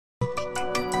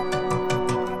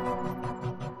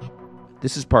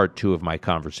This is part 2 of my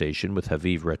conversation with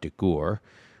Haviv Rettig,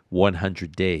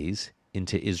 100 Days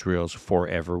into Israel's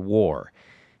Forever War.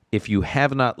 If you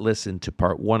have not listened to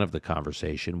part 1 of the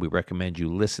conversation, we recommend you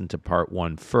listen to part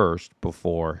 1 first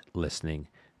before listening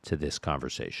to this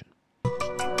conversation.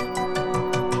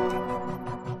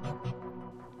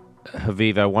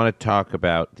 Haviv, I want to talk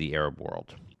about the Arab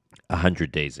world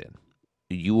 100 days in.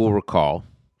 You will recall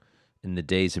in the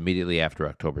days immediately after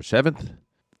October 7th,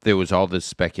 there was all this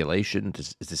speculation.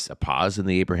 Is this a pause in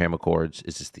the Abraham Accords?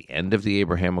 Is this the end of the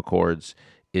Abraham Accords?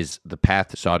 Is the path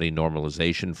to Saudi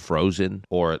normalization frozen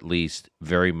or at least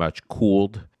very much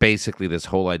cooled? Basically, this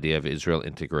whole idea of Israel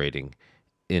integrating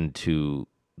into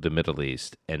the Middle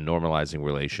East and normalizing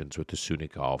relations with the Sunni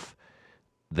Gulf,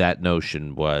 that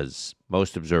notion was,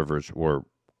 most observers were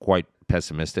quite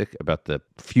pessimistic about the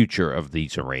future of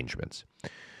these arrangements.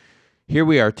 Here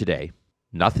we are today.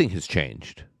 Nothing has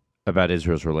changed about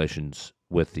Israel's relations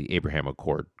with the Abraham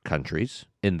Accord countries,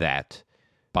 in that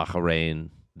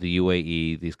Bahrain, the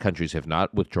UAE, these countries have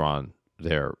not withdrawn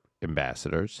their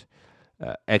ambassadors.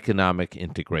 Economic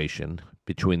integration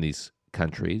between these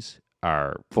countries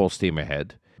are full steam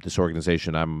ahead. This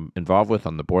organization I'm involved with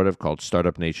on the board of, called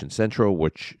Startup Nation Central,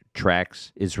 which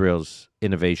tracks Israel's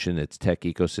innovation, its tech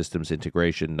ecosystems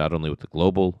integration, not only with the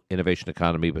global innovation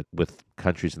economy, but with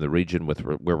countries in the region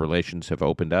where relations have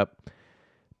opened up.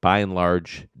 By and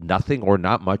large, nothing or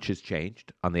not much has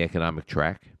changed on the economic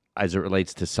track. As it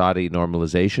relates to Saudi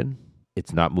normalization,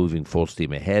 it's not moving full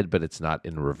steam ahead, but it's not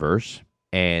in reverse.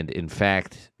 And in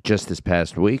fact, just this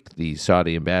past week, the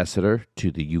Saudi ambassador to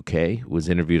the UK was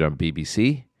interviewed on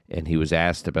BBC, and he was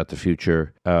asked about the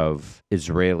future of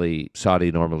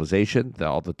Israeli-Saudi normalization,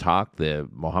 all the talk, the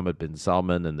Mohammed bin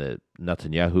Salman and the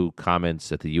Netanyahu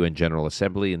comments at the UN General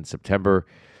Assembly in September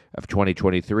of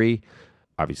 2023,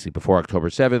 obviously before October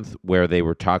 7th, where they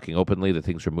were talking openly that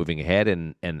things were moving ahead.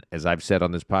 And as I've said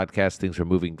on this podcast, things were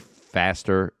moving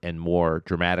faster and more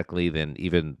dramatically than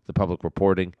even the public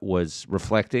reporting was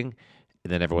reflecting.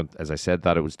 And then everyone, as I said,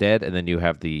 thought it was dead. And then you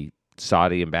have the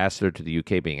Saudi ambassador to the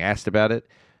UK being asked about it.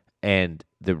 And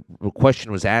the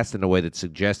question was asked in a way that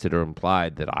suggested or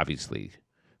implied that obviously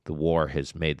the war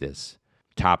has made this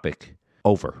topic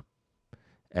over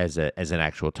as an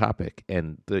actual topic.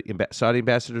 And the Saudi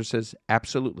ambassador says,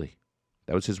 absolutely.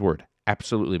 That was his word.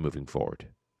 Absolutely moving forward.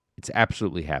 It's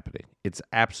absolutely happening. It's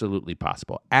absolutely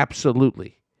possible.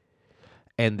 Absolutely.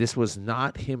 And this was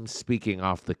not him speaking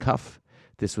off the cuff.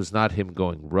 This was not him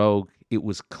going rogue. It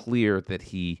was clear that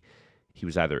he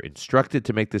was either instructed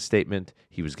to make this statement,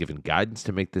 he was given guidance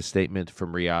to make this statement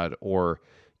from Riyadh, or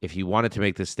if he wanted to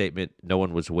make this statement, no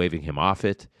one was waving him off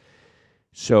it.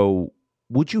 So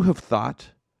would you have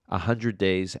thought 100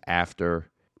 days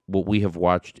after what we have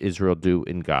watched Israel do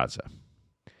in Gaza,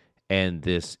 and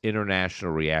this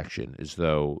international reaction as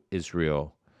though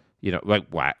Israel, I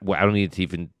don't need to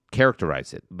even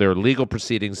characterize it. There are legal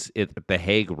proceedings at The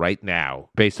Hague right now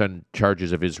based on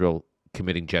charges of Israel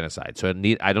committing genocide. So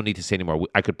I don't need to say anymore.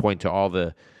 I could point to all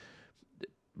the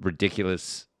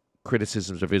ridiculous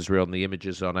criticisms of Israel and the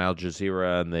images on Al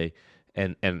Jazeera and the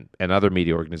and other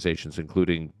media organizations,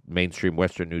 including mainstream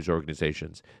Western news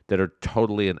organizations, that are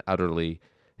totally and utterly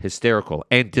hysterical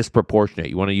and disproportionate.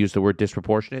 You want to use the word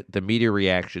disproportionate? The media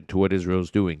reaction to what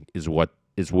Israel's doing is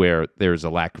where there is a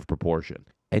lack of proportion.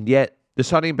 And yet, the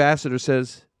Saudi ambassador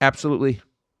says, absolutely,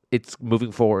 it's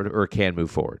moving forward or it can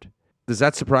move forward. Does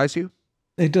that surprise you?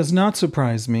 It does not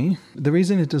surprise me. The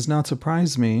reason it does not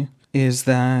surprise me is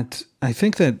that I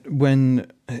think that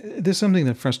this is something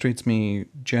that frustrates me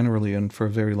generally and for a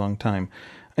very long time.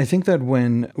 I think that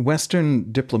when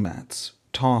Western diplomats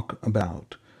talk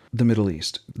about the Middle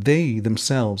East, they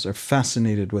themselves are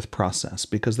fascinated with process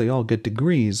because they all get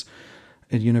degrees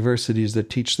at universities that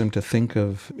teach them to think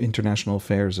of international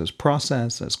affairs as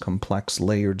process, as complex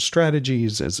layered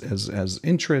strategies, as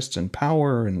interests and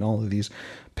power and all of these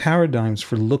paradigms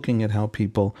for looking at how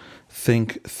people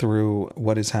think through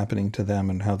what is happening to them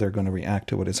and how they're going to react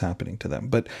to what is happening to them.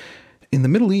 But in the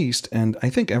Middle East, and I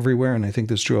think everywhere, and I think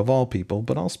this is true of all people,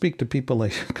 but I'll speak to people I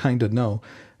kind of know,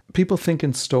 people think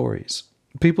in stories.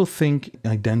 People think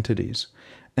identities.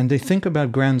 And they think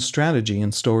about grand strategy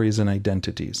in stories and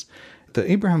identities. The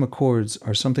Abraham Accords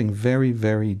are something very,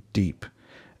 very deep.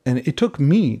 And it took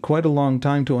me quite a long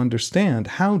time to understand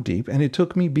how deep, and it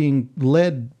took me being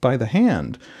led by the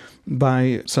hand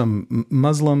by some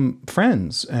Muslim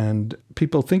friends and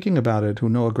people thinking about it who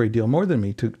know a great deal more than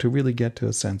me to really get to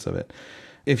a sense of it.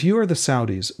 If you are the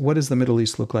Saudis, what does the Middle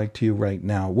East look like to you right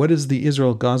now? What does the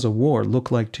Israel-Gaza war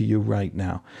look like to you right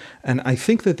now? And I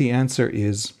think that the answer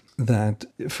is that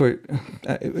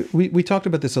we talked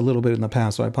about this a little bit in the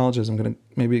past, so I apologize. I'm going to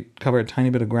maybe cover a tiny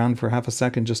bit of ground for half a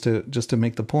second just to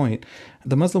make the point.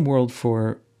 The Muslim world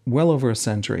for well over a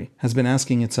century has been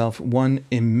asking itself one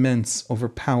immense,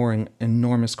 overpowering,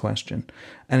 enormous question.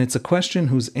 And it's a question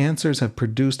whose answers have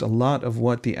produced a lot of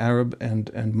what the Arab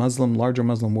and Muslim, larger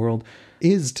Muslim world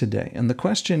is today. And the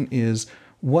question is,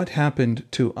 what happened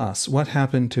to us? What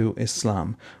happened to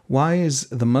Islam? Why is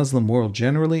the Muslim world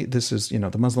generally,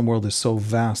 the Muslim world is so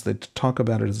vast that to talk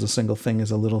about it as a single thing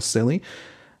is a little silly.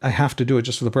 I have to do it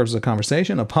just for the purpose of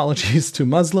conversation. Apologies to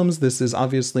Muslims. This is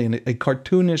obviously a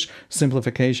cartoonish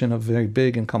simplification of very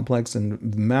big and complex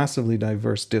and massively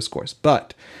diverse discourse.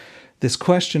 But this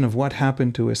question of what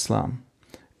happened to Islam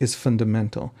is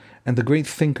fundamental. And the great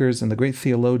thinkers and the great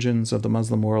theologians of the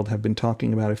Muslim world have been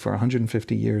talking about it for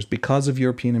 150 years because of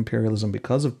European imperialism,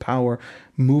 because of power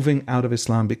moving out of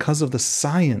Islam, because of the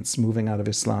science moving out of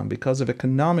Islam, because of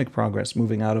economic progress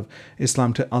moving out of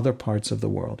Islam to other parts of the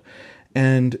world.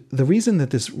 And the reason that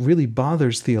this really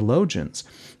bothers theologians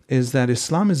is that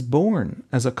Islam is born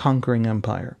as a conquering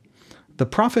empire. The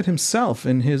Prophet himself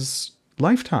in his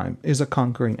lifetime is a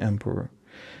conquering emperor.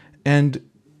 And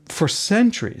for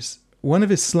centuries, one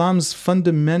of Islam's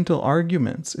fundamental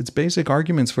arguments, its basic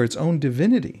arguments for its own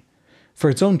divinity, for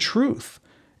its own truth,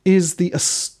 is the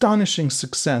astonishing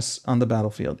success on the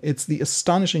battlefield. It's the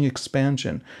astonishing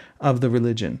expansion of the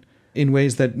religion in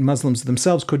ways that Muslims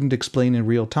themselves couldn't explain in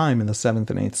real time in the 7th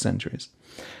and 8th centuries.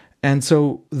 And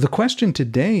so the question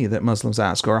today that Muslims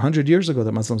ask, or 100 years ago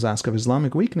that Muslims ask of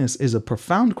Islamic weakness, is a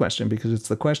profound question, because it's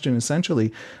the question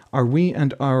essentially, are we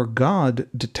and our God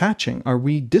detaching? Are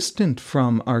we distant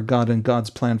from our God and God's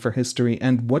plan for history?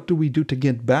 And what do we do to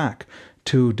get back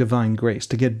to divine grace?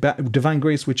 To get back divine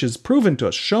grace, which is proven to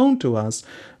us, shown to us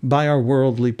by our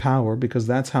worldly power, because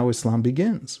that's how Islam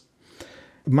begins.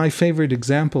 My favorite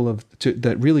example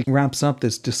that really wraps up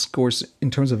this discourse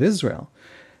in terms of Israel,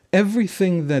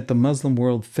 everything that the Muslim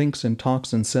world thinks and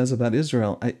talks and says about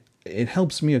Israel, it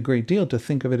helps me a great deal to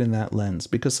think of it in that lens,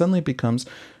 because suddenly it becomes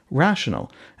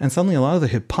rational. And suddenly a lot of the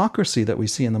hypocrisy that we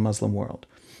see in the Muslim world,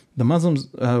 the Muslim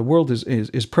world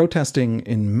is protesting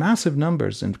in massive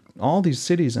numbers in all these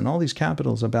cities and all these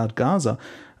capitals about Gaza,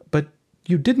 but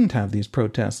you didn't have these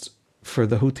protests for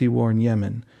the Houthi war in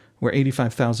Yemen, where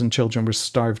 85,000 children were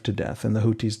starved to death and the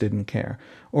Houthis didn't care,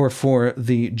 or for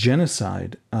the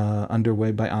genocide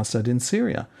underway by Assad in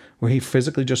Syria, where he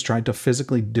just tried to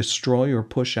physically destroy or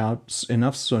push out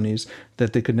enough Sunnis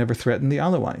that they could never threaten the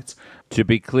Alawites. To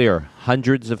be clear,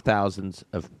 hundreds of thousands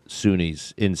of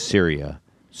Sunnis in Syria,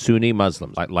 Sunni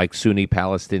Muslims, like Sunni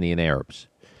Palestinian Arabs.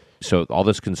 So all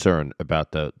this concern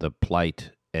about the plight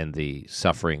and the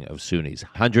suffering of Sunnis,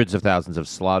 hundreds of thousands of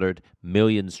slaughtered,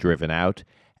 millions driven out,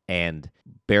 and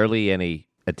barely any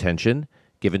attention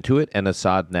given to it, and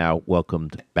Assad now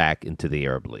welcomed back into the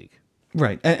Arab League.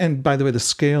 Right. And by the way, the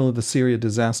scale of the Syria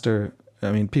disaster,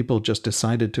 I mean, people just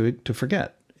decided to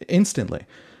forget instantly.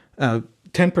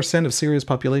 10% of Syria's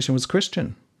population was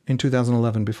Christian in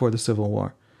 2011 before the civil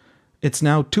war. It's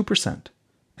now 2%,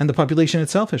 and the population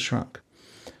itself has shrunk.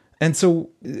 And so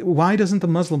why doesn't the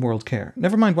Muslim world care?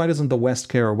 Never mind why doesn't the West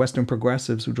care, or Western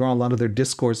progressives who draw a lot of their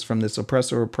discourse from this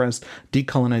oppressor-oppressed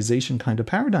decolonization kind of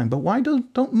paradigm, but why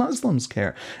don't Muslims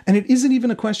care? And it isn't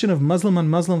even a question of Muslim on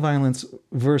Muslim violence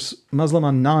versus Muslim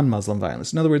on non-Muslim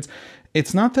violence. In other words,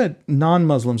 it's not that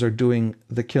non-Muslims are doing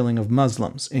the killing of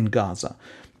Muslims in Gaza,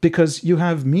 because you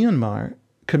have Myanmar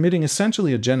committing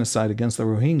essentially a genocide against the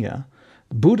Rohingya,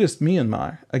 Buddhist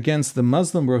Myanmar against the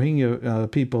Muslim Rohingya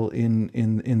people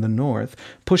in the north,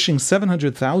 pushing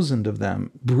 700,000 of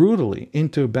them brutally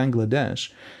into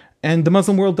Bangladesh, and the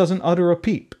Muslim world doesn't utter a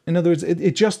peep. In other words,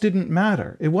 it just didn't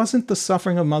matter. It wasn't the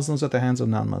suffering of Muslims at the hands of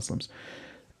non-Muslims.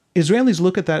 Israelis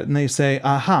look at that and they say,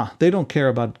 aha, they don't care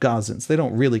about Gazans. They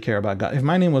don't really care about Gazans. If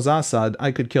my name was Assad,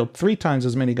 I could kill 3 times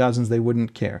as many Gazans. They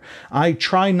wouldn't care. I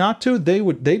try not to.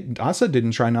 Assad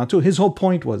didn't try not to. His whole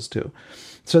point was to.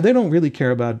 So they don't really care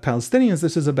about Palestinians.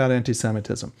 This is about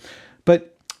anti-Semitism.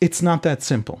 But it's not that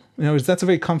simple. In other words, that's a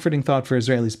very comforting thought for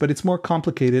Israelis, but it's more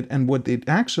complicated. And what it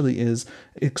actually is,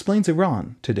 it explains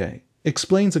Iran today,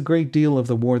 explains a great deal of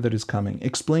the war that is coming,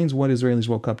 explains what Israelis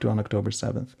woke up to on October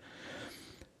 7th.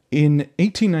 In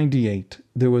 1898,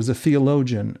 there was a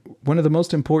theologian, one of the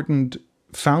most important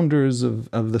founders of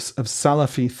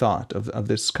Salafi thought, of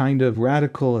this kind of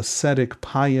radical, ascetic,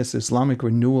 pious Islamic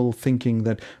renewal thinking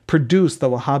that produced the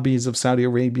Wahhabis of Saudi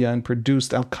Arabia and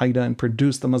produced Al-Qaeda and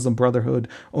produced the Muslim Brotherhood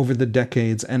over the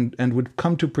decades, and would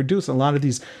come to produce a lot of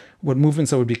these what movements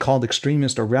that would be called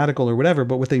extremist or radical or whatever,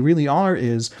 but what they really are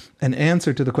is an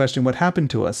answer to the question, what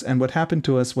happened to us? And what happened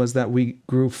to us was that we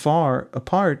grew far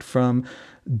apart from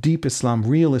deep Islam,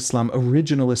 real Islam,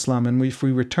 original Islam. And if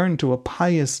we return to a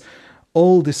pious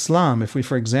old Islam, if we,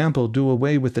 for example, do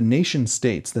away with the nation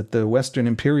states that the Western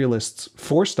imperialists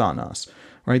forced on us,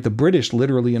 right? The British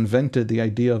literally invented the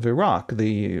idea of Iraq.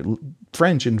 The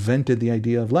French invented the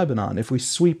idea of Lebanon. If we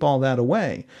sweep all that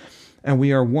away, and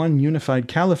we are one unified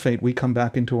caliphate, we come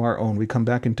back into our own. We come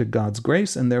back into God's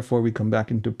grace, and therefore we come back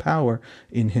into power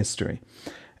in history.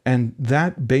 And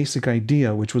that basic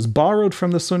idea, which was borrowed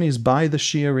from the Sunnis by the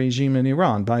Shia regime in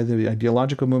Iran, by the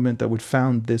ideological movement that would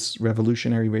found this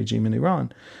revolutionary regime in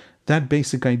Iran, that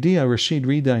basic idea, Rashid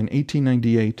Rida in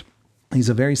 1898, he's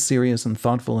a very serious and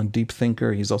thoughtful and deep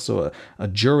thinker. He's also a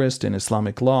jurist in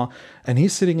Islamic law. And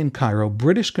he's sitting in Cairo,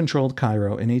 British-controlled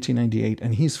Cairo in 1898,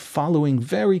 and he's following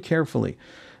very carefully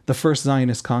the first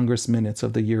Zionist Congress minutes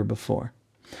of the year before.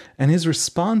 And his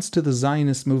response to the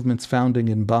Zionist movement's founding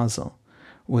in Basel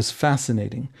was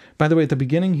fascinating. By the way, at the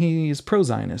beginning, he is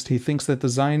pro-Zionist. He thinks that the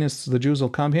Zionists, the Jews, will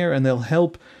come here and they'll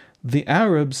help the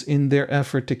Arabs in their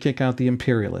effort to kick out the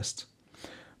imperialists.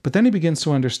 But then he begins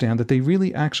to understand that they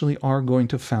really actually are going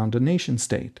to found a nation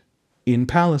state in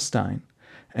Palestine.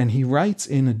 And he writes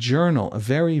in a journal, a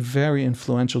very, very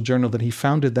influential journal that he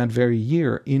founded that very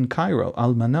year in Cairo,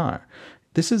 Al-Manar.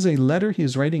 This is a letter he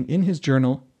is writing in his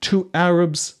journal to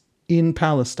Arabs in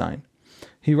Palestine.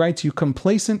 He writes, "You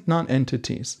complacent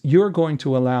non-entities, you're going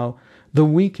to allow the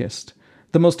weakest,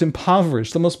 the most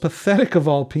impoverished, the most pathetic of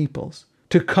all peoples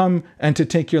to come and to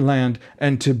take your land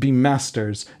and to be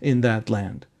masters in that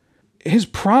land." His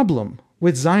problem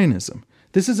with Zionism,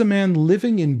 this is a man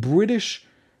living in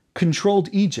British-controlled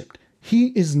Egypt. He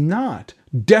is not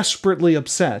desperately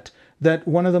upset that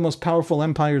one of the most powerful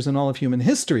empires in all of human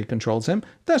history controls him.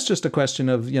 That's just a question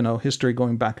of, history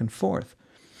going back and forth.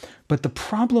 But the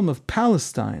problem of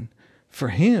Palestine, for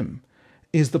him,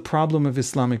 is the problem of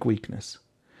Islamic weakness.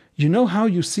 You know how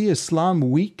you see Islam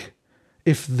weak?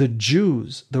 If the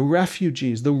Jews, the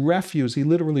refugees, the refuse, he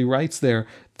literally writes there,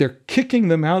 they're kicking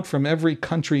them out from every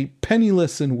country,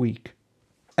 penniless and weak.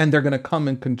 And they're going to come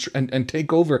and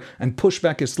take over and push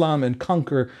back Islam and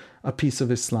conquer a piece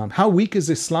of Islam. How weak is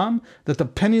Islam? That the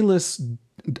penniless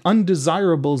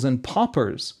undesirables and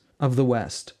paupers of the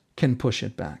West can push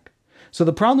it back. So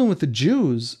the problem with the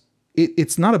Jews,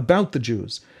 it's not about the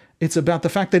Jews. It's about the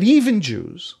fact that even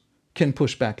Jews can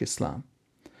push back Islam.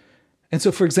 And so,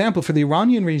 for example, for the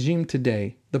Iranian regime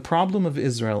today, the problem of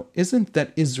Israel isn't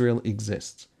that Israel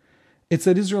exists. It's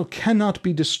that Israel cannot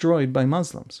be destroyed by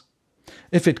Muslims.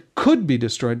 If it could be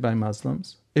destroyed by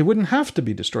Muslims, it wouldn't have to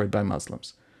be destroyed by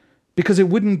Muslims, because it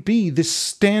wouldn't be this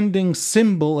standing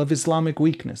symbol of Islamic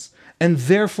weakness and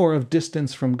therefore of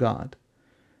distance from God.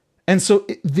 And so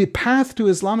the path to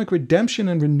Islamic redemption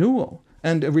and renewal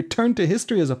and a return to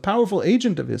history as a powerful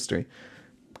agent of history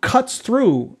cuts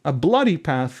through a bloody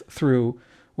path through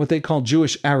what they call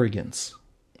Jewish arrogance,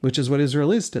 which is what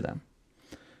Israel is to them.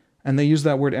 And they use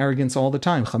that word arrogance all the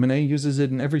time. Khamenei uses it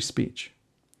in every speech.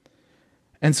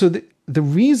 And so the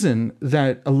reason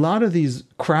that a lot of these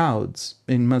crowds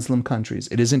in Muslim countries,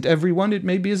 it isn't everyone, it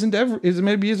maybe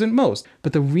isn't most,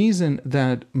 but the reason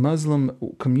that Muslim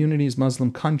communities,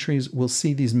 Muslim countries will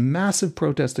see these massive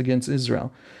protests against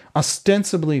Israel,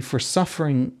 ostensibly for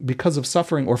suffering, because of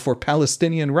suffering, or for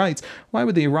Palestinian rights. Why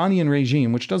would the Iranian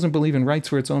regime, which doesn't believe in rights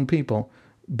for its own people,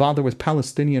 bother with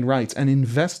Palestinian rights and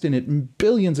invest in it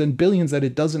billions and billions that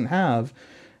it doesn't have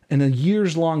in a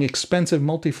years-long expensive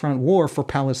multi-front war for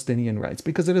Palestinian rights?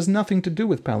 Because it has nothing to do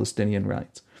with Palestinian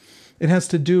rights. It has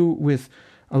to do with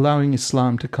allowing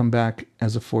Islam to come back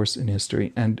as a force in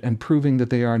history and proving that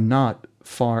they are not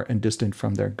far and distant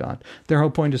from their God. Their whole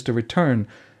point is to return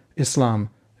Islam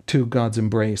to God's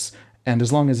embrace. And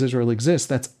as long as Israel exists,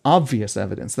 that's obvious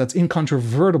evidence. That's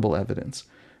incontrovertible evidence.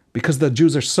 Because the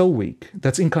Jews are so weak,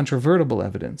 that's incontrovertible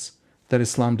evidence that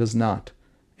Islam does not,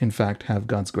 in fact, have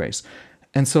God's grace.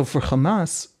 And so for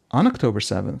Hamas, on October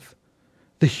 7th,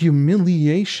 the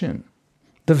humiliation,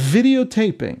 the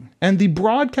videotaping, and the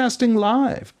broadcasting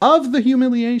live of the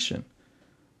humiliation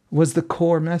was the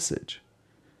core message.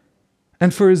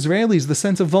 And for Israelis, the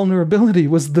sense of vulnerability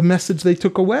was the message they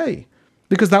took away,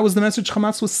 because that was the message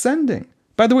Hamas was sending.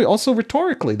 By the way, also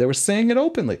rhetorically, they were saying it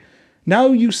openly. Now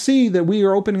you see that we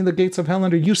are opening the gates of hell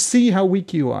under you. You see how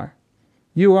weak you are.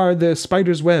 You are the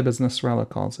spider's web, as Nasrallah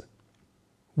calls it.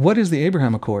 What is the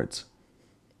Abraham Accords?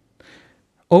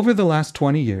 Over the last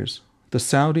 20 years, the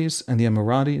Saudis and the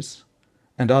Emiratis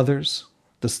and others,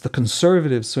 the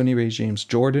conservative Sunni regimes,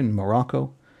 Jordan,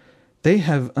 Morocco, they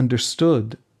have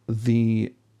understood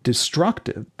the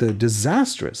destructive, the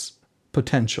disastrous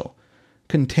potential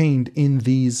contained in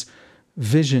these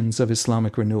visions of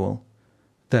Islamic renewal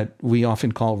that we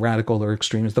often call radical or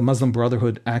extremist. The Muslim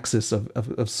Brotherhood axis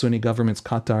of Sunni governments,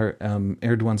 Qatar,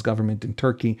 Erdogan's government in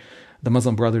Turkey, the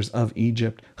Muslim Brothers of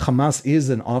Egypt. Hamas is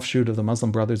an offshoot of the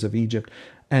Muslim Brothers of Egypt.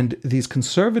 And these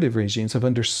conservative regimes have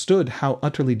understood how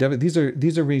utterly devastating.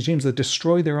 These are regimes that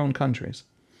destroy their own countries.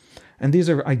 And these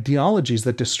are ideologies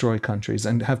that destroy countries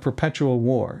and have perpetual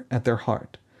war at their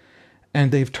heart.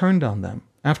 And they've turned on them.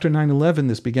 After 9/11,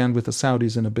 this began with the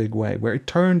Saudis in a big way, where it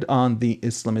turned on the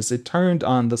Islamists, it turned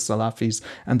on the Salafis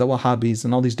and the Wahhabis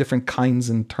and all these different kinds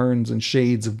and turns and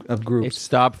shades of groups. It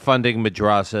stopped funding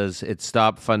madrasas. It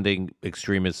stopped funding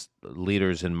extremist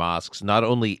leaders in mosques, not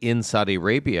only in Saudi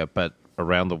Arabia, but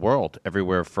around the world,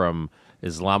 everywhere from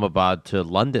Islamabad to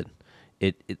London.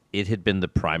 It had been the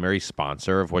primary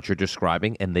sponsor of what you're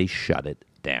describing, and they shut it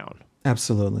down.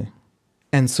 Absolutely.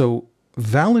 And so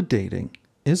validating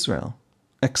Israel,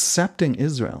 accepting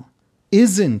Israel,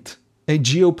 isn't a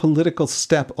geopolitical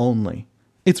step only.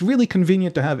 It's really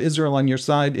convenient to have Israel on your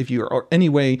side if you're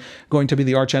anyway going to be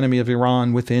the archenemy of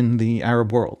Iran within the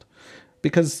Arab world.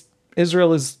 Because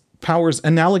Israel is powers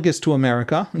analogous to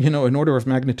America, an order of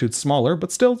magnitude smaller,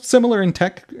 but still similar in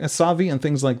tech, savvy and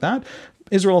things like that.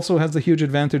 Israel also has the huge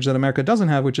advantage that America doesn't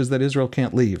have, which is that Israel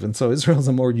can't leave. And so Israel is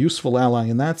a more useful ally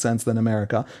in that sense than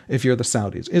America if you're the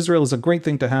Saudis. Israel is a great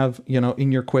thing to have,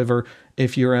 in your quiver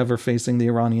if you're ever facing the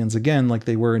Iranians again, like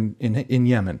they were in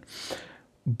Yemen.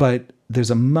 But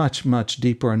there's a much, much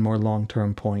deeper and more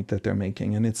long-term point that they're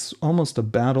making. And it's almost a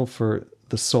battle for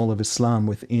the soul of Islam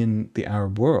within the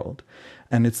Arab world.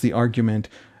 And it's the argument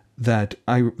that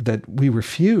we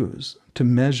refuse to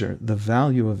measure the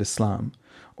value of Islam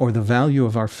or the value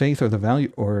of our faith or the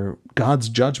value or God's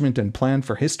judgment and plan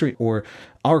for history or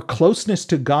our closeness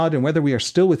to God and whether we are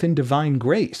still within divine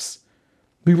grace.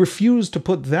 We refuse to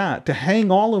put that, to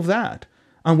hang all of that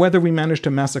on whether we manage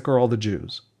to massacre all the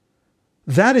Jews.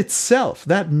 That itself,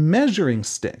 that measuring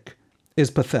stick, is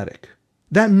pathetic.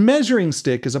 That measuring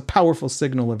stick is a powerful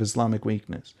signal of Islamic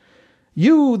weakness.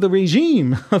 You, the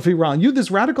regime of Iran, you,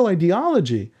 this radical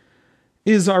ideology,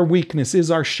 is our weakness, is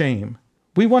our shame.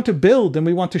 We want to build and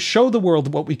we want to show the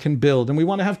world what we can build and we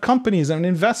want to have companies and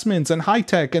investments and high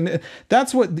tech. And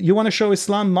that's what you want to show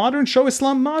Islam modern. Show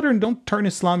Islam modern. Don't turn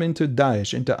Islam into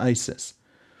Daesh, into ISIS.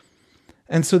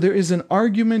 And so there is an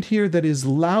argument here that is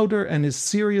louder and is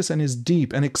serious and is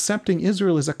deep. And accepting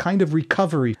Israel is a kind of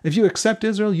recovery. If you accept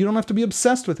Israel, you don't have to be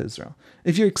obsessed with Israel.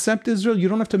 If you accept Israel, you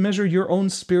don't have to measure your own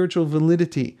spiritual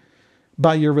validity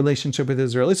by your relationship with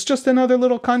Israel. It's just another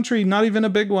little country, not even a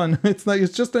big one. It's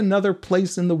just another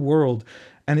place in the world.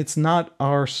 And it's not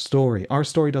our story. Our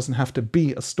story doesn't have to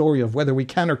be a story of whether we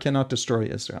can or cannot destroy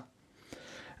Israel.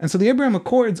 And so the Abraham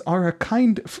Accords are a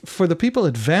kind, for the people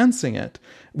advancing it,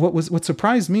 what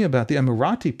surprised me about the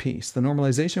Emirati peace, the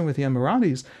normalization with the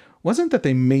Emiratis, wasn't that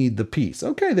they made the peace.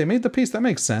 Okay, they made the peace. That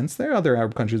makes sense. There are other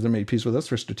Arab countries that made peace with us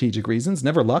for strategic reasons,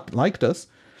 never liked us.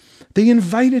 They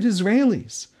invited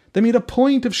Israelis. They made a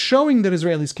point of showing that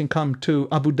Israelis can come to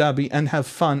Abu Dhabi and have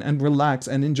fun and relax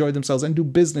and enjoy themselves and do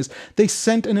business. They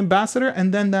sent an ambassador,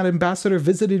 and then that ambassador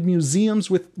visited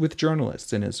museums with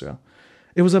journalists in Israel.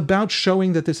 It was about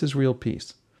showing that this is real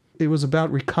peace. It was about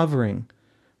recovering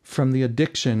from the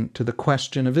addiction to the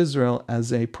question of Israel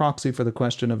as a proxy for the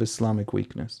question of Islamic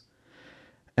weakness.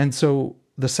 And so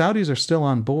the Saudis are still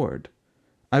on board.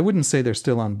 I wouldn't say they're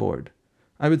still on board.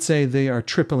 I would say they are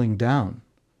tripling down.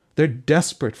 They're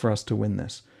desperate for us to win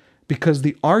this because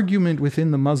the argument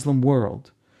within the Muslim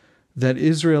world that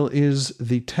Israel is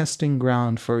the testing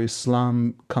ground for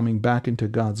Islam coming back into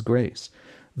God's grace,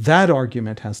 that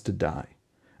argument has to die.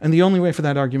 And the only way for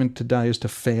that argument to die is to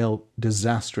fail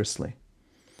disastrously.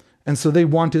 And so they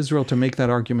want Israel to make that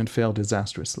argument fail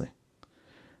disastrously.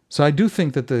 So I do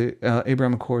think that the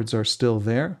Abraham Accords are still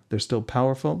there. They're still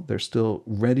powerful. They're still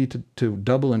ready to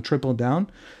double and triple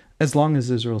down as long as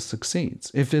Israel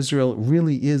succeeds. If Israel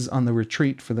really is on the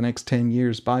retreat for the next 10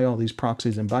 years by all these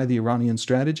proxies and by the Iranian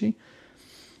strategy,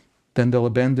 then they'll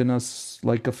abandon us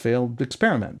like a failed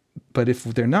experiment. But if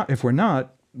we're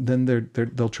not, then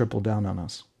they'll triple down on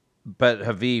us. But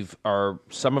Haviv, are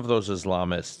some of those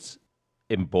Islamists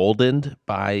emboldened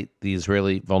by the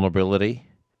Israeli vulnerability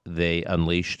they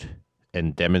unleashed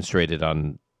and demonstrated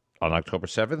on October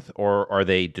 7th? Or are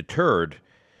they deterred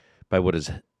by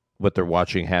what they're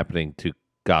watching happening to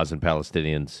Gazan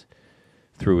Palestinians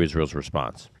through Israel's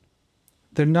response.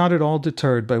 They're not at all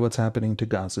deterred by what's happening to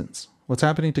Gazans. What's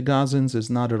happening to Gazans is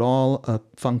not at all a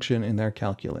function in their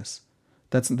calculus.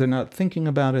 They're not thinking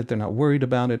about it. They're not worried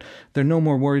about it. They're no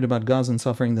more worried about Gazan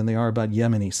suffering than they are about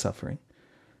Yemeni suffering.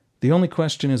 The only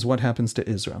question is what happens to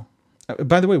Israel.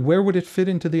 By the way, where would it fit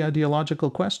into the ideological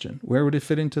question? Where would it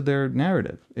fit into their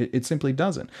narrative? It simply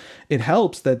doesn't. It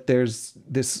helps that there's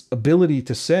this ability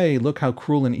to say, look how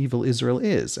cruel and evil Israel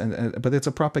is, but it's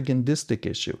a propagandistic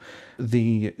issue.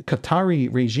 The Qatari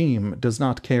regime does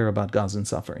not care about Gazan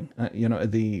suffering. Not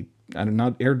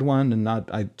Erdogan, and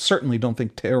I certainly don't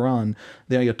think Tehran,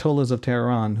 the Ayatollahs of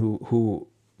Tehran, who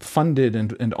funded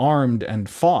and armed and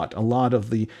fought a lot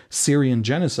of the Syrian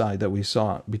genocide that we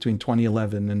saw between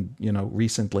 2011 and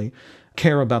recently,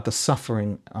 care about the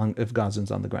suffering of Gazans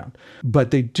on the ground.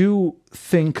 But they do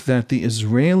think that the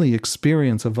Israeli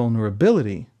experience of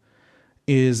vulnerability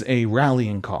is a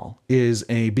rallying call, is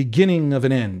a beginning of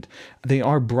an end. They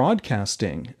are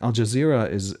broadcasting. Al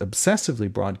Jazeera is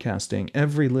obsessively broadcasting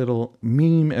every little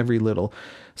meme, every little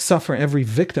suffer, every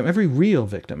victim, every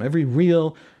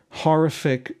real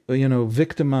horrific,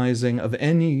 victimizing of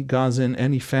any Gazan,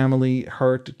 any family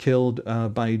hurt, killed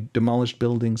by demolished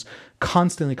buildings,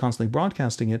 constantly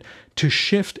broadcasting it to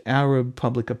shift Arab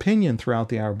public opinion throughout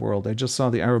the Arab world. I just saw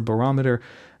the Arab Barometer,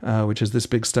 which is this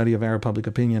big study of Arab public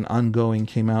opinion, ongoing,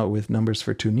 came out with numbers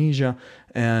for Tunisia,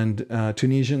 and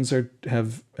Tunisians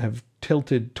have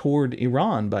tilted toward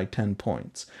Iran by 10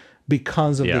 points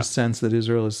because of this sense that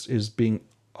Israel is being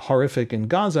horrific in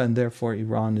Gaza, and therefore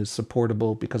Iran is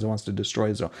supportable because it wants to destroy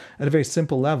Israel. At a very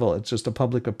simple level, it's just a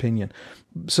public opinion.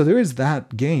 So there is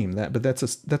that game, but that's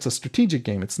a strategic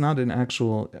game. It's not an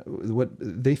actual what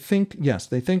they think. Yes,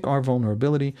 they think our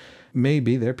vulnerability,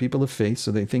 maybe they're people of faith,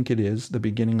 so they think it is the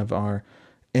beginning of our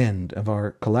end, of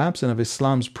our collapse, and of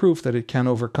Islam's proof that it can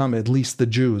overcome at least the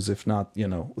Jews, if not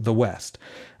the West.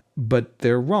 But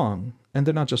they're wrong. And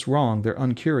they're not just wrong, they're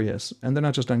uncurious. And they're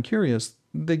not just uncurious,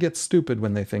 they get stupid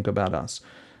when they think about us.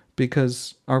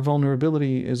 Because our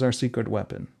vulnerability is our secret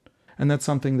weapon. And that's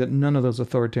something that none of those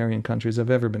authoritarian countries have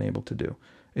ever been able to do,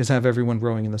 is have everyone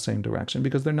rowing in the same direction.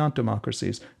 Because they're not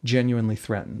democracies genuinely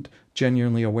threatened,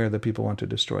 genuinely aware that people want to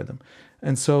destroy them.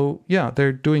 And so,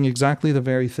 they're doing exactly the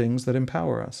very things that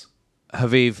empower us.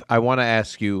 Haviv, I want to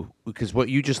ask you, because what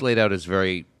you just laid out is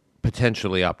very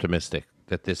potentially optimistic,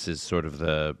 that this is sort of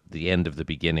the end of the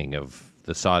beginning of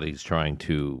the Saudis trying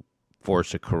to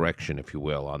force a correction, if you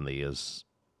will, on the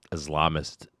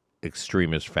Islamist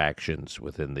extremist factions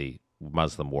within the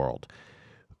Muslim world.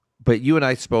 But you and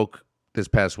I spoke this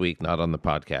past week, not on the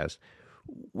podcast,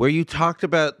 where you talked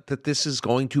about that this is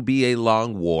going to be a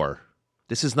long war.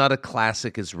 This is not a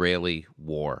classic Israeli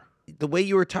war. The way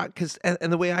you were talking,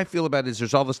 and the way I feel about it is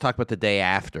there's all this talk about the day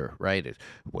after, right? Is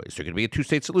there going to be a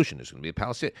two-state solution? Is there going to be a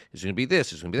Palestine? Is there going to be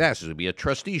this? Is there going to be that? Is there going to be a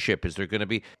trusteeship? Is there going to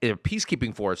be a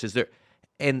peacekeeping force? Is there?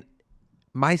 And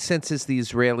my sense is the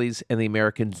Israelis and the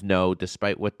Americans know,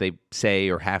 despite what they say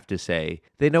or have to say,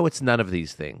 they know it's none of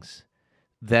these things,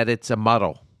 that it's a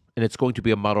muddle, and it's going to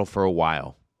be a muddle for a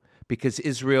while, because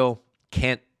Israel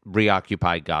can't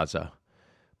reoccupy Gaza,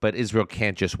 but Israel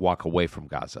can't just walk away from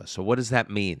Gaza. So what does that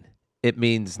mean? It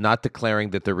means not declaring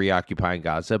that they're reoccupying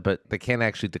Gaza, but they can't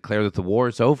actually declare that the war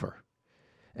is over.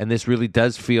 And this really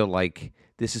does feel like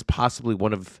this is possibly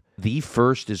one of the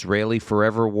first Israeli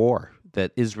forever war,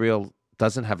 that Israel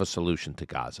doesn't have a solution to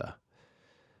Gaza.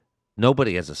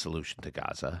 Nobody has a solution to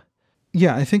Gaza.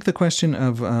 Yeah, I think the question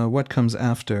of what comes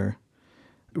after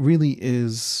really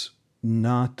is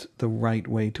not the right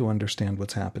way to understand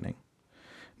what's happening.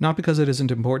 Not because it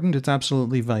isn't important, it's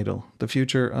absolutely vital. The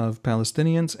future of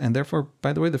Palestinians, and therefore,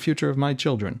 by the way, the future of my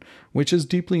children, which is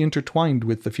deeply intertwined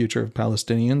with the future of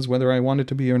Palestinians, whether I want it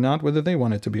to be or not, whether they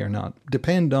want it to be or not,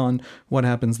 depend on what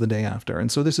happens the day after.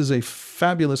 And so this is a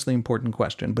fabulously important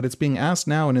question, but it's being asked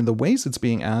now, and in the ways it's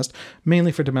being asked,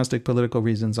 mainly for domestic political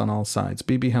reasons on all sides.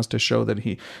 Bibi has to show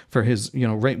that for his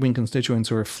right-wing constituents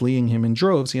who are fleeing him in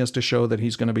droves, he has to show that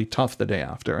he's going to be tough the day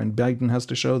after. And Biden has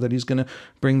to show that he's going to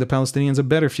bring the Palestinians a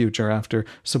better future after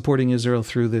supporting Israel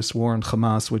through this war on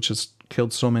Hamas, which has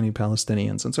killed so many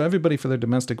Palestinians. And so everybody, for their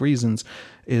domestic reasons,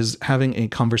 is having a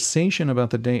conversation about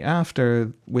the day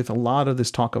after with a lot of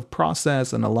this talk of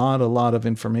process and a lot of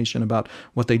information about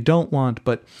what they don't want.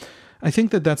 But I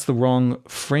think that that's the wrong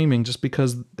framing, just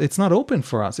because it's not open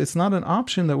for us. It's not an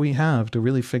option that we have to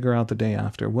really figure out the day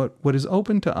after. What is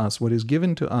open to us, what is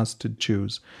given to us to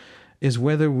choose, is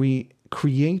whether we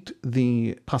create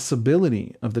the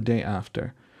possibility of the day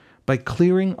after by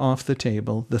clearing off the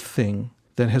table the thing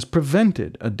that has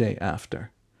prevented a day after.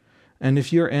 And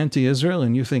if you're anti-Israel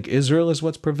and you think Israel is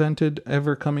what's prevented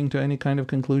ever coming to any kind of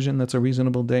conclusion that's a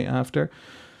reasonable day after,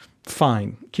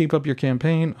 fine. Keep up your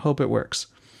campaign. Hope it works.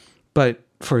 But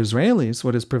for Israelis,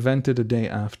 what has prevented a day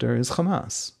after is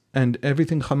Hamas. And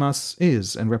everything Hamas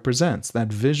is and represents,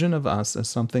 that vision of us as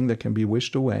something that can be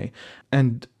wished away.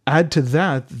 And add to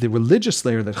that the religious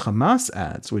layer that Hamas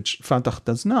adds, which Fatah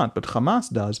does not, but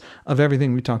Hamas does, of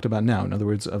everything we talked about now. In other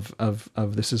words, of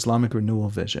this Islamic renewal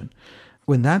vision.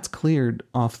 When that's cleared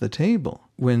off the table,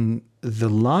 when the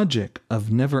logic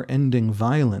of never-ending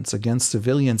violence against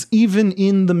civilians, even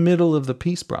in the middle of the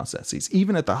peace processes,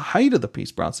 even at the height of the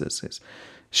peace processes,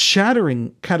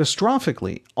 shattering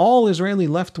catastrophically all Israeli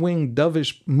left-wing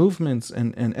dovish movements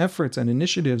and efforts and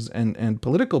initiatives and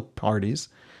political parties,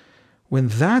 when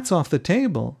that's off the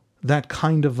table, that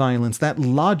kind of violence, that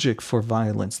logic for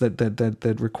violence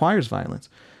that requires violence,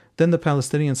 then the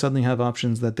Palestinians suddenly have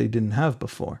options that they didn't have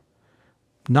before.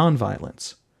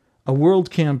 Nonviolence. A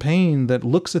world campaign that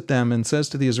looks at them and says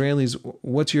to the Israelis,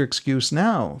 what's your excuse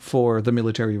now for the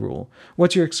military rule?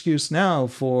 What's your excuse now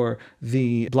for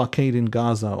the blockade in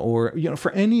Gaza? Or,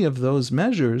 for any of those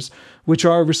measures which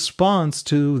are a response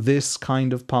to this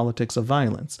kind of politics of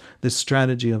violence, this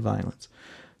strategy of violence.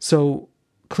 So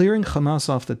clearing Hamas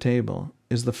off the table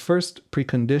is the first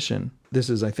precondition. This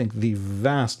is, I think, the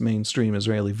vast mainstream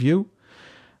Israeli view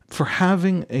for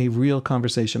having a real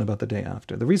conversation about the day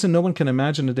after. The reason no one can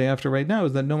imagine a day after right now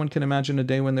is that no one can imagine a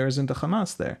day when there isn't a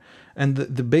Hamas there. And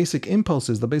the basic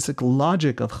impulses, the basic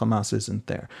logic of Hamas isn't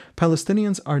there.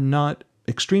 Palestinians are not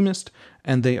extremist,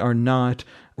 and they are not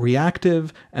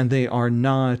reactive, and they are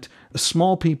not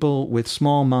small people with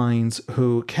small minds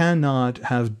who cannot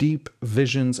have deep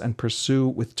visions and pursue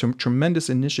with tremendous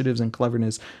initiatives and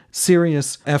cleverness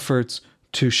serious efforts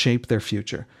to shape their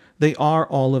future. They are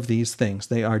all of these things.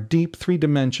 They are deep,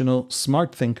 three-dimensional,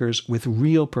 smart thinkers with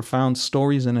real profound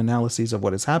stories and analyses of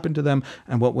what has happened to them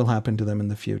and what will happen to them in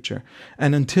the future.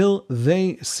 And until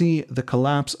they see the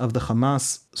collapse of the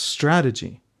Hamas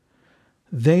strategy,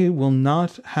 they will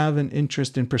not have an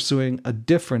interest in pursuing a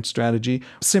different strategy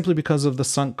simply because of the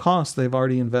sunk costs they've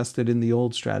already invested in the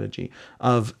old strategy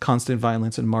of constant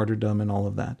violence and martyrdom and all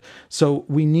of that. So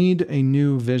we need a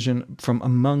new vision from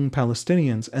among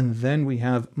Palestinians, and then we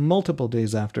have multiple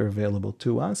days after available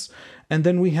to us. And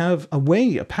then we have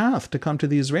a path to come to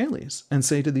the Israelis and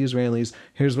say to the Israelis,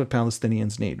 here's what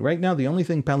Palestinians need. Right now, the only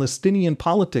thing Palestinian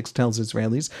politics tells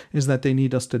Israelis is that they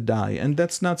need us to die. And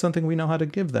that's not something we know how to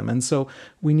give them. And so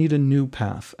we need a new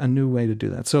path, a new way to do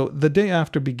that. So the day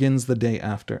after begins the day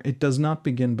after. It does not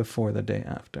begin before the day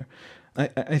after.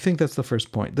 I think that's the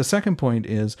first point. The second point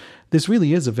is this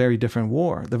really is a very different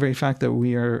war. The very fact that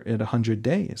we are at 100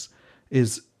 days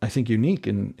is, I think, unique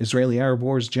in Israeli-Arab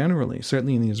wars generally,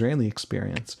 certainly in the Israeli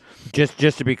experience.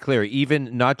 Just to be clear,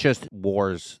 even not just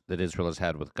wars that Israel has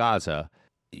had with Gaza,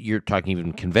 you're talking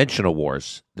even conventional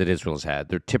wars that Israel has had.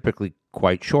 They're typically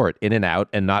quite short, in and out,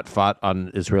 and not fought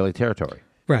on Israeli territory.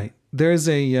 Right. There's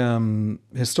a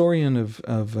historian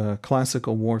of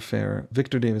classical warfare,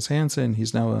 Victor Davis Hansen.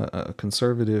 He's now a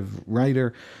conservative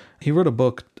writer. He wrote a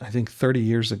book, I think 30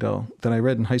 years ago, that I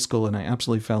read in high school and I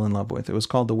absolutely fell in love with. It was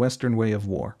called The Western Way of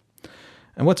War.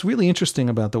 And what's really interesting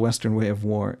about the Western Way of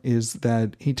War is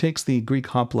that he takes the Greek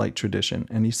hoplite tradition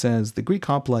and he says the Greek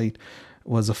hoplite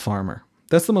was a farmer.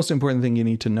 That's the most important thing you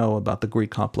need to know about the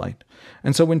Greek hoplite.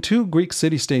 And so when two Greek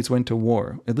city-states went to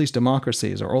war, at least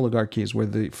democracies or oligarchies where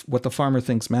what the farmer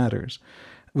thinks matters,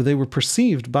 they were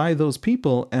perceived by those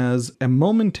people as a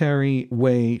momentary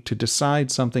way to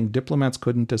decide something diplomats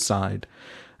couldn't decide.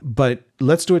 But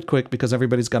let's do it quick because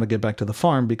everybody's got to get back to the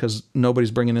farm because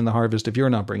nobody's bringing in the harvest if you're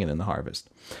not bringing in the harvest.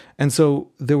 And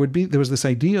so there was this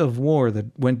idea of war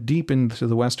that went deep into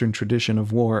the Western tradition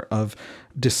of war, of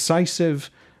decisive,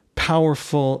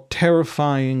 powerful,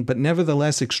 terrifying, but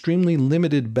nevertheless extremely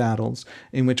limited battles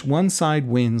in which one side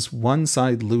wins, one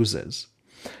side loses.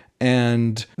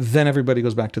 And then everybody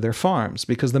goes back to their farms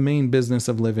because the main business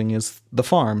of living is the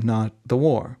farm, not the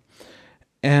war.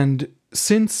 And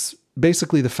since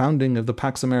basically the founding of the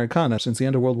Pax Americana, since the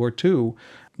end of World War II,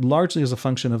 largely as a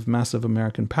function of massive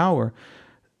American power,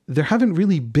 there haven't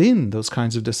really been those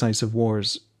kinds of decisive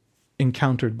wars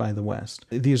encountered by the West.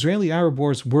 The Israeli-Arab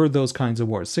wars were those kinds of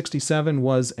wars. 67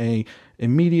 was an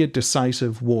immediate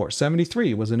decisive war.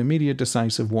 73 was an immediate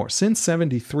decisive war. Since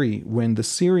 73, when the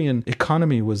Syrian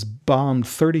economy was bombed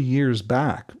 30 years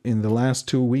back in the last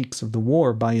 2 weeks of the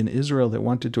war by an Israel that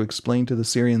wanted to explain to the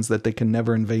Syrians that they can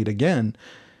never invade again,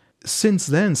 since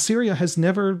then, Syria has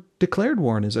never declared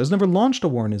war on Israel, has never launched a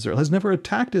war on Israel, has never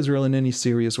attacked Israel in any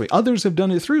serious way. Others have done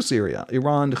it through Syria,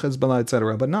 Iran, Hezbollah,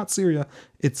 etc., but not Syria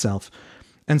itself.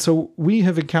 And so we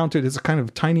have encountered, it's a kind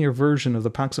of tinier version of the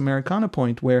Pax Americana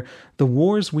point, where the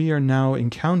wars we are now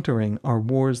encountering are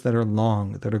wars that are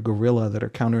long, that are guerrilla, that are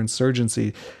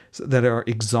counterinsurgency, that are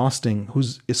exhausting,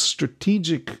 whose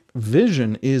strategic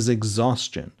vision is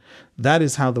exhaustion. That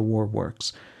is how the war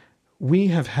works. We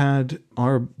have had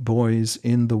our boys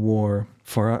in the war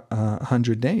for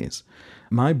 100 days.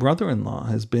 My brother-in-law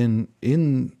has been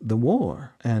in the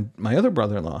war, and my other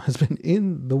brother-in-law has been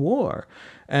in the war.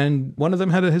 And one of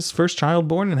them had his first child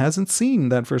born and hasn't seen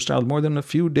that first child more than a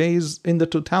few days in the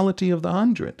totality of the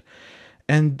 100.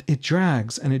 And it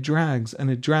drags and it drags and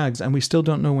it drags, and we still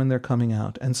don't know when they're coming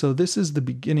out. And so this is the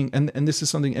beginning, and this is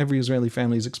something every Israeli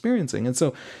family is experiencing. And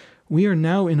so we are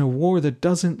now in a war that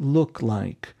doesn't look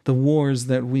like the wars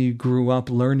that we grew up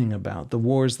learning about, the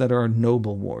wars that are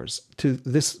noble wars. To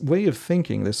this way of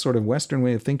thinking, this sort of Western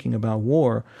way of thinking about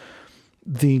war,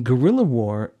 the guerrilla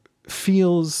war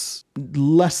feels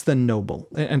less than noble,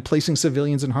 and placing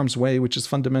civilians in harm's way, which is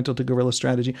fundamental to guerrilla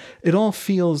strategy. It all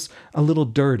feels a little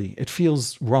dirty. It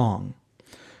feels wrong.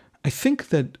 I think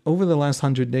that over the last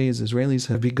 100 days, Israelis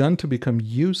have begun to become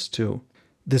used to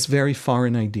this very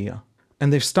foreign idea.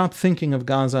 And they've stopped thinking of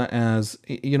Gaza as,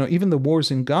 even the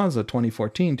wars in Gaza,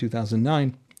 2014,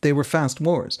 2009, they were fast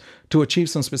wars to achieve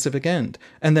some specific end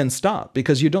and then stop,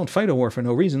 because you don't fight a war for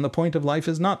no reason. The point of life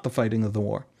is not the fighting of the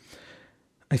war.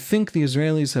 I think the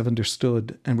Israelis have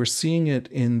understood, and we're seeing it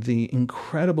in the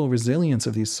incredible resilience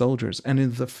of these soldiers and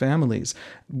in the families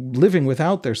living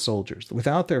without their soldiers,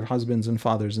 without their husbands and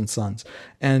fathers and sons,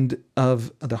 and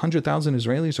of the 100,000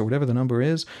 Israelis, or whatever the number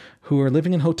is, who are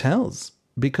living in hotels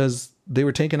because they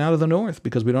were taken out of the north,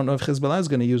 because we don't know if Hezbollah is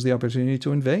going to use the opportunity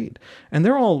to invade. And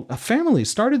they're all, a family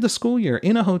started the school year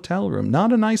in a hotel room,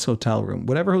 not a nice hotel room,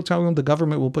 whatever hotel room the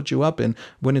government will put you up in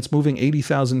when it's moving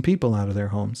 80,000 people out of their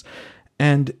homes.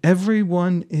 And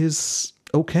everyone is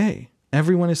okay.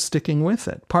 Everyone is sticking with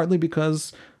it, partly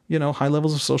because, high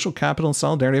levels of social capital and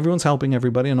solidarity, everyone's helping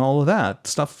everybody and all of that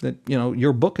stuff that,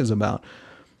 your book is about.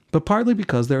 But partly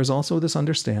because there is also this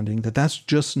understanding that that's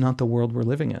just not the world we're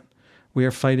living in. We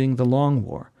are fighting the long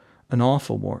war, an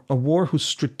awful war, a war whose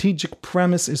strategic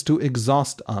premise is to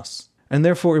exhaust us. And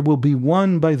therefore it will be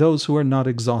won by those who are not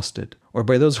exhausted, or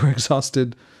by those who are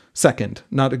exhausted second,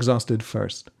 not exhausted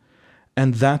first.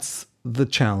 And that's the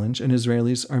challenge, and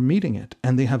Israelis are meeting it.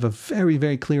 And they have a very,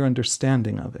 very clear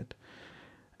understanding of it.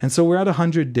 And so we're at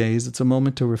 100 days. It's a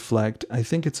moment to reflect. I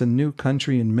think it's a new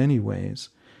country in many ways.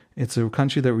 It's a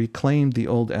country that reclaimed the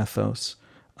old ethos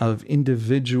of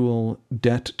individual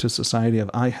debt to society,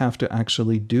 of I have to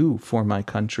actually do for my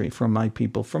country, for my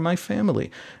people, for my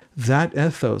family. That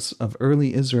ethos of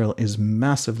early Israel is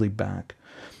massively back.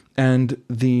 And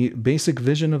the basic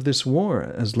vision of this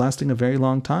war is lasting a very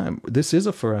long time. This is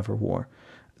a forever war.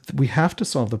 We have to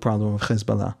solve the problem of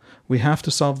Hezbollah. We have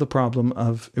to solve the problem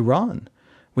of Iran.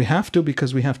 We have to,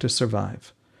 because we have to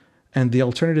survive. And the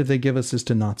alternative they give us is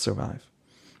to not survive.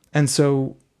 And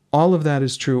so all of that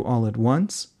is true all at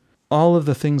once. All of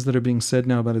the things that are being said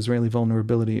now about Israeli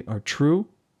vulnerability are true.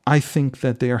 I think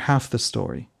that they are half the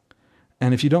story.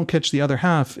 And if you don't catch the other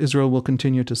half, Israel will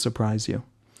continue to surprise you.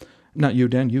 Not you,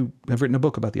 Dan, you have written a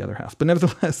book about the other half. But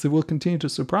nevertheless, it will continue to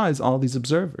surprise all these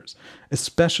observers,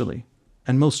 especially,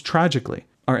 and most tragically,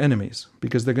 our enemies,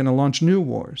 because they're going to launch new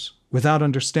wars without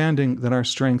understanding that our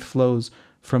strength flows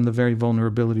from the very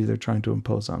vulnerability they're trying to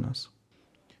impose on us.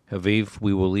 Haviv,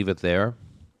 we will leave it there.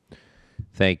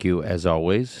 Thank you, as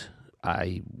always.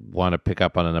 I want to pick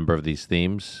up on a number of these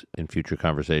themes in future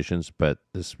conversations, but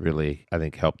this really, I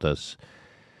think, helped us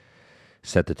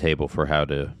set the table for how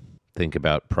to think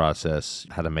about process,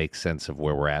 how to make sense of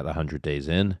where we're at 100 days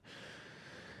in.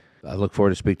 I look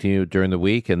forward to speaking to you during the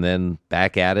week, and then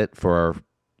back at it for our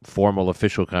formal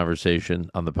official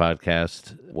conversation on the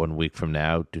podcast 1 week from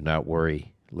now. Do not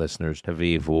worry, listeners.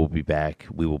 Haviv will be back.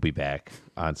 We will be back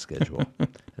on schedule.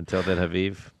 Until then,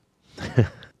 Haviv.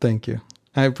 Thank you.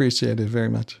 I appreciate it very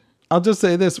much. I'll just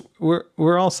say this.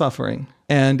 We're all suffering.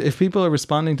 And if people are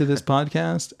responding to this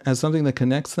podcast as something that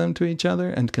connects them to each other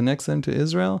and connects them to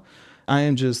Israel, I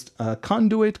am just a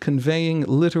conduit conveying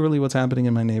literally what's happening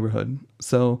in my neighborhood.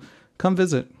 So come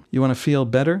visit. You want to feel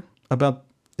better about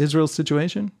Israel's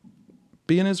situation?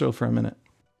 Be in Israel for a minute.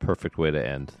 Perfect way to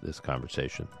end this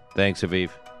conversation. Thanks,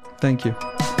 Haviv. Thank you.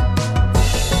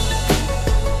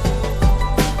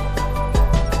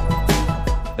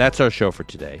 That's our show for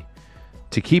today.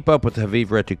 To keep up with Haviv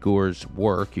Rettig's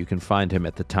work, you can find him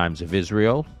at the Times of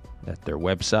Israel, at their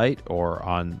website, or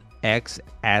on X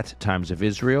at Times of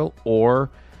Israel, or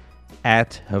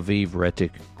at Haviv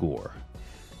Rettig Gur.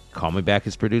 Call Me Back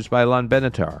is produced by Alon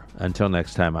Benatar. Until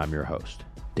next time, I'm your host,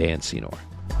 Dan Senor.